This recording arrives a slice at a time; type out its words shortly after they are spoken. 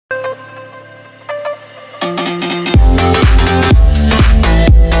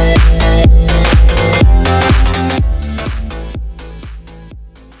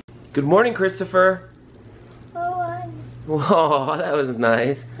Good morning, Christopher. Whoa, that was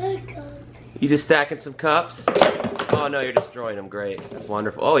nice. You just stacking some cups? Oh no, you're destroying them. Great. That's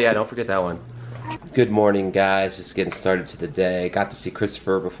wonderful. Oh yeah, don't forget that one. Good morning, guys. Just getting started to the day. Got to see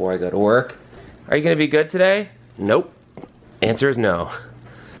Christopher before I go to work. Are you gonna be good today? Nope. Answer is no.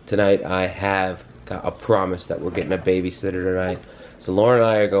 Tonight I have got a promise that we're getting a babysitter tonight. So Lauren and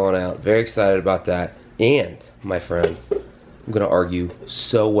I are going out. Very excited about that. And, my friends, I'm gonna argue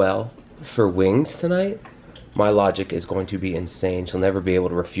so well for wings tonight. My logic is going to be insane. She'll never be able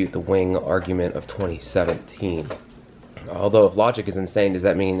to refute the wing argument of 2017. Although if logic is insane, does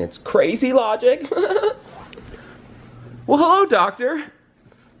that mean it's crazy logic? Well, hello, doctor.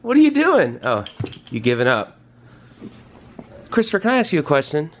 What are you doing? Oh, you giving up. Christopher, can I ask you a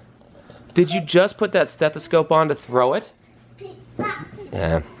question? Did you just put that stethoscope on to throw it?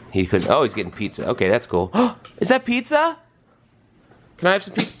 Yeah, he couldn't. Oh, he's getting pizza. Okay, that's cool. Is that pizza? Can I have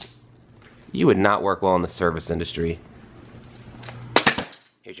some pizza? You would not work well in the service industry.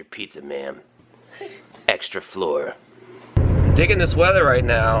 Here's your pizza, ma'am. Extra floor. I'm digging this weather right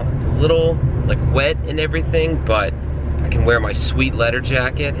now. It's a little like wet and everything, but I can wear my sweet leather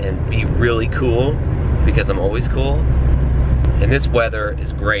jacket and be really cool because I'm always cool. And this weather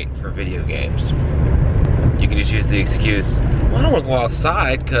is great for video games. You can just use the excuse, well, I don't want to go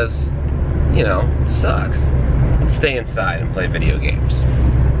outside because, you know, it sucks. Let's stay inside and play video games.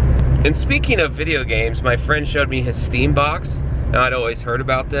 And speaking of video games, my friend showed me his Steam box. Now, I'd always heard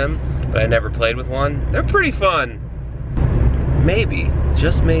about them, but I never played with one. They're pretty fun. Maybe,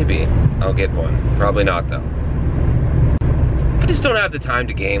 just maybe, I'll get one. Probably not though. I just don't have the time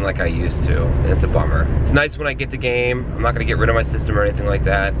to game like I used to, and it's a bummer. It's nice when I get to game. I'm not gonna get rid of my system or anything like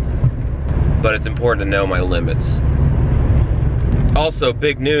that, but it's important to know my limits. Also,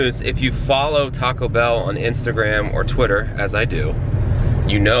 big news, if you follow Taco Bell on Instagram or Twitter, as I do,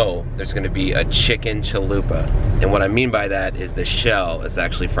 you know there's gonna be a chicken chalupa. And what I mean by that is the shell is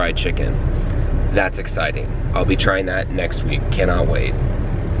actually fried chicken. That's exciting. I'll be trying that next week, cannot wait.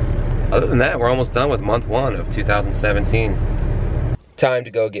 Other than that, we're almost done with month 1 of 2017. Time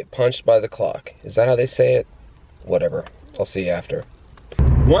to go get punched by the clock. Is that how they say it? Whatever, I'll see you after.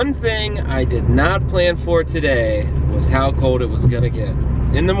 One thing I did not plan for today was how cold it was gonna get.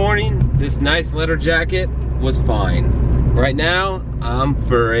 In the morning, this nice leather jacket was fine. Right now, I'm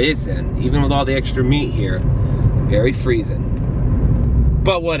freezing, even with all the extra meat here. Very freezing.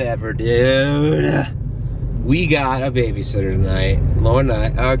 But whatever, dude. We got a babysitter tonight. Lauren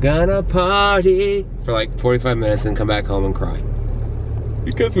and I are gonna party for like 45 minutes and come back home and cry.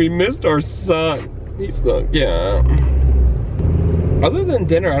 Because we missed our son. He's the, yeah. Other than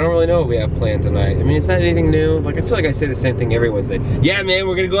dinner, I don't really know what we have planned tonight. I mean, is that anything new? Like, I feel like I say the same thing every Wednesday. Yeah, man,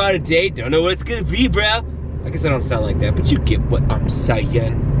 we're gonna go on a date. Don't know what it's gonna be, bro. I guess I don't sound like that, but you get what I'm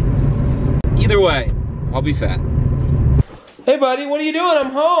saying. Either way, I'll be fat. Hey, buddy, what are you doing?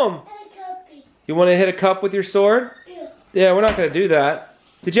 I'm home. You want to hit a cup with your sword? Yeah. Yeah, we're not going to do that.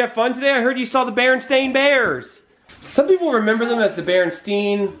 Did you have fun today? I heard you saw the Berenstain Bears. Some people remember them as the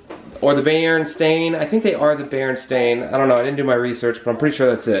Berenstain or the Berenstain. I think they are the Berenstain. I don't know. I didn't do my research, but I'm pretty sure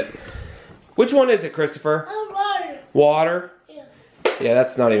that's it. Which one is it, Christopher? Water. Water? Yeah. Yeah,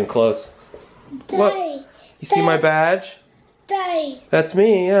 that's not even close. Look. You see my badge? Daddy. That's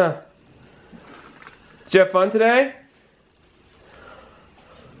me, yeah. Did you have fun today?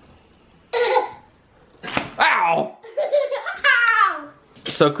 Ow!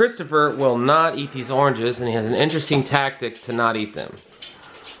 So Christopher will not eat these oranges, and he has an interesting tactic to not eat them.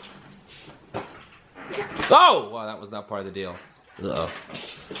 Oh! Wow, that was not part of the deal. Uh-oh.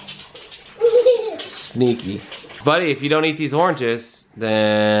 Sneaky. Buddy, if you don't eat these oranges,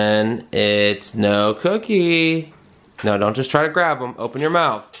 then it's no cookie. No, don't just try to grab them. Open your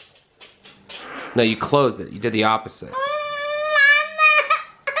mouth. No, you closed it. You did the opposite.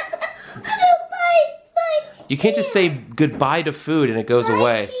 You can't just say goodbye to food and it goes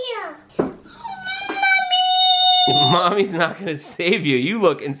away. Mommy's not gonna save you. You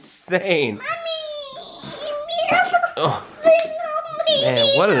look insane. Oh.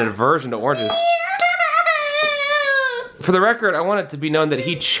 Man, what an aversion to oranges. For the record, I want it to be known that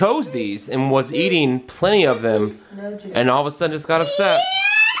he chose these and was eating plenty of them and all of a sudden just got upset.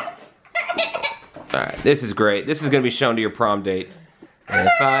 Alright, this is great. This is gonna be shown to your prom date. And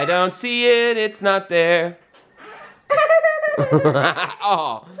if I don't see it, it's not there.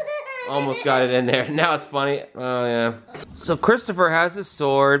 Oh, almost got it in there. Now it's funny. Oh yeah. So Christopher has his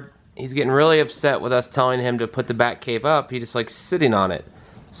sword. He's getting really upset with us telling him to put the bat cave up. He just likes sitting on it.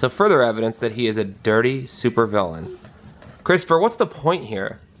 So further evidence that he is a dirty supervillain. Christopher, what's the point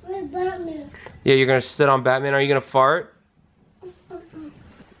here? Batman. Yeah, you're gonna sit on Batman. Are you gonna fart?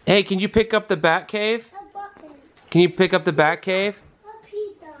 Hey, can you pick up the Batcave? Can you pick up the Batcave?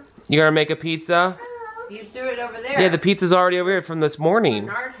 You gonna make a pizza? You threw it over there. Yeah, the pizza's already over here from this morning.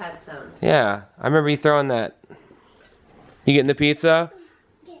 Bernard had some. Yeah, I remember you throwing that. You getting the pizza?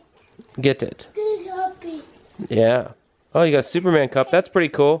 Get it. Yeah. Oh, you got a Superman cup. That's pretty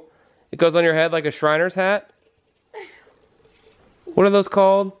cool. It goes on your head like a Shriner's hat. What are those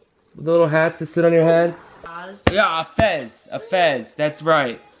called? The little hats that sit on your head? Yeah, a fez. A fez. That's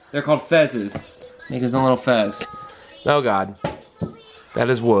right. They're called fezzes. Make his own little fez. Oh, God. That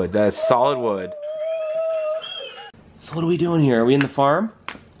is wood. That is solid wood. So what are we doing here? Are we in the farm?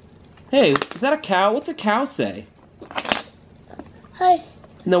 Hey, is that a cow? What's a cow say? Horse.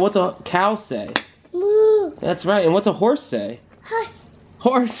 No, what's a cow say? Moo. That's right. And what's a horse say? Horse.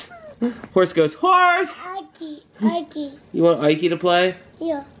 Horse. Horse goes, horse! Ike. Ike. You want Ike to play?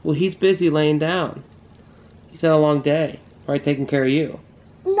 Yeah. Well, he's busy laying down. He's had a long day. Probably taking care of you.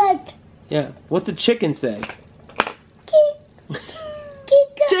 Nut. Yeah. What's a chicken say? Chicken.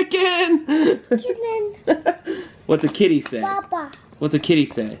 Chicken! Chicken. What's a kitty say? Papa. What's a kitty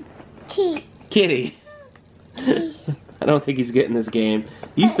say? Key. Kitty. Key. I don't think he's getting this game.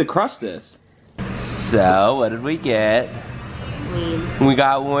 He used to crush this. So, what did we get? Wings. We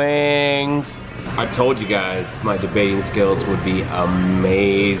got wings. I told you guys my debating skills would be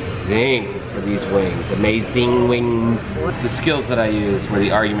amazing for these wings. Amazing wings. The skills that I used were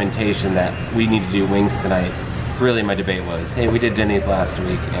the argumentation that we need to do wings tonight. Really my debate was, hey, we did Denny's last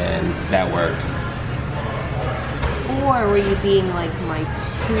week and that worked. Or were you being like my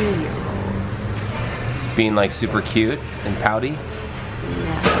 2-year-old? Being like super cute and pouty? No.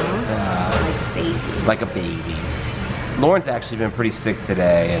 Like a baby. Like a baby. Lauren's actually been pretty sick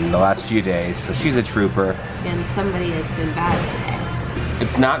today and the last few days, so she's a trooper. And somebody has been bad today.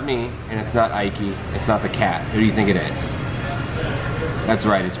 It's not me, and it's not Ike, it's not the cat. Who do you think it is? That's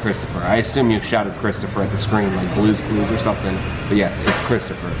right, it's Christopher. I assume you shouted Christopher at the screen like Blue's Clues or something, but yes, it's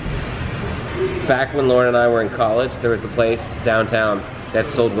Christopher. Back when Lauren and I were in college, there was a place downtown that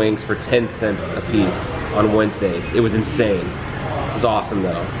sold wings for 10 cents a piece on Wednesdays. It was insane. It was awesome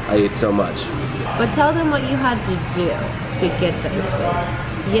though. I ate so much. But tell them what you had to do to get those wings.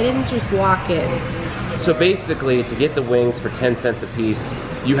 You didn't just walk in. So basically, to get the wings for 10 cents a piece,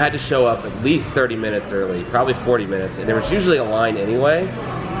 you had to show up at least 30 minutes early, probably 40 minutes, and there was usually a line anyway,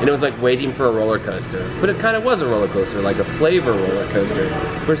 and it was like waiting for a roller coaster. But it kind of was a roller coaster, like a flavor roller coaster,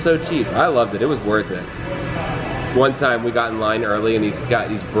 for so cheap. I loved it, it was worth it. One time we got in line early and these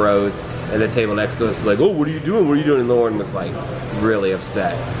bros at the table next to us like, oh, what are you doing? What are you doing? And Lauren was like really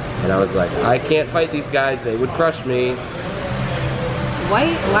upset. And I was like, I can't fight these guys, they would crush me.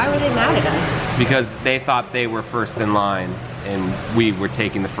 Why were they mad at us? Because they thought they were first in line and we were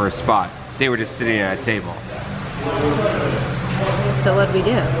taking the first spot. They were just sitting at a table. So what'd we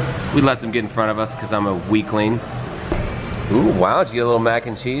do? We let them get in front of us because I'm a weakling. Ooh, wow, did you get a little mac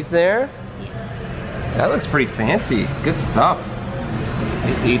and cheese there? Yes. That looks pretty fancy. Good stuff. I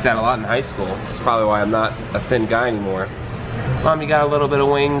used to eat that a lot in high school. That's probably why I'm not a thin guy anymore. Mom, you got a little bit of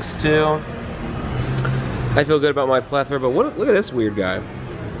wings too? I feel good about my plethora, but look at this weird guy.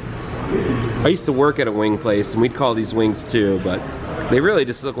 I used to work at a wing place and we'd call these wings too, but they really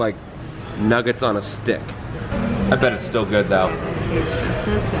just look like nuggets on a stick. I bet it's still good though.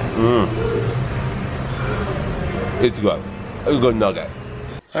 It's good. It's a good nugget.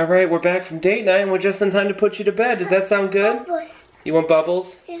 All right, we're back from date night and we're just in time to put you to bed. Does that sound good? Bubbles. You want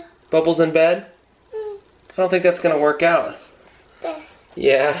bubbles? Yeah. Bubbles in bed? I don't think that's gonna work out. Best.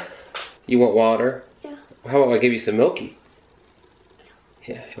 Yeah. You want water? Yeah. How about I give you some milky?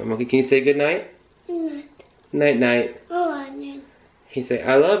 Yeah. You want milky? Can you say good night? Nut. Night night. Oh, I know. Can you say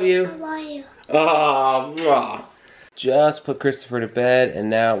I love you? I love you. Oh, mwah. Just put Christopher to bed, and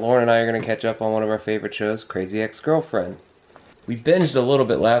now Lauren and I are going to catch up on one of our favorite shows, Crazy Ex-Girlfriend. We binged a little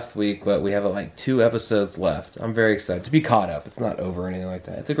bit last week, but we have like 2 episodes left. I'm very excited to be caught up. It's not over or anything like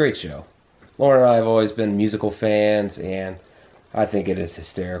that. It's a great show. Lauren and I have always been musical fans, and I think it is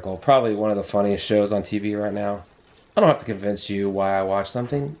hysterical. Probably one of the funniest shows on TV right now. I don't have to convince you why I watch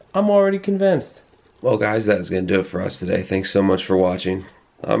something. I'm already convinced. Well guys, that is going to do it for us today. Thanks so much for watching.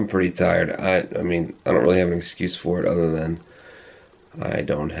 I'm pretty tired. I mean, I don't really have an excuse for it other than I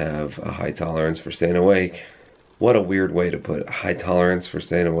don't have a high tolerance for staying awake. What a weird way to put high tolerance for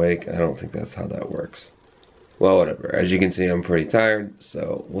staying awake. I don't think that's how that works. Well, whatever. As you can see, I'm pretty tired,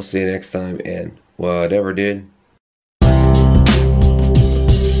 so we'll see you next time, and whatever, dude.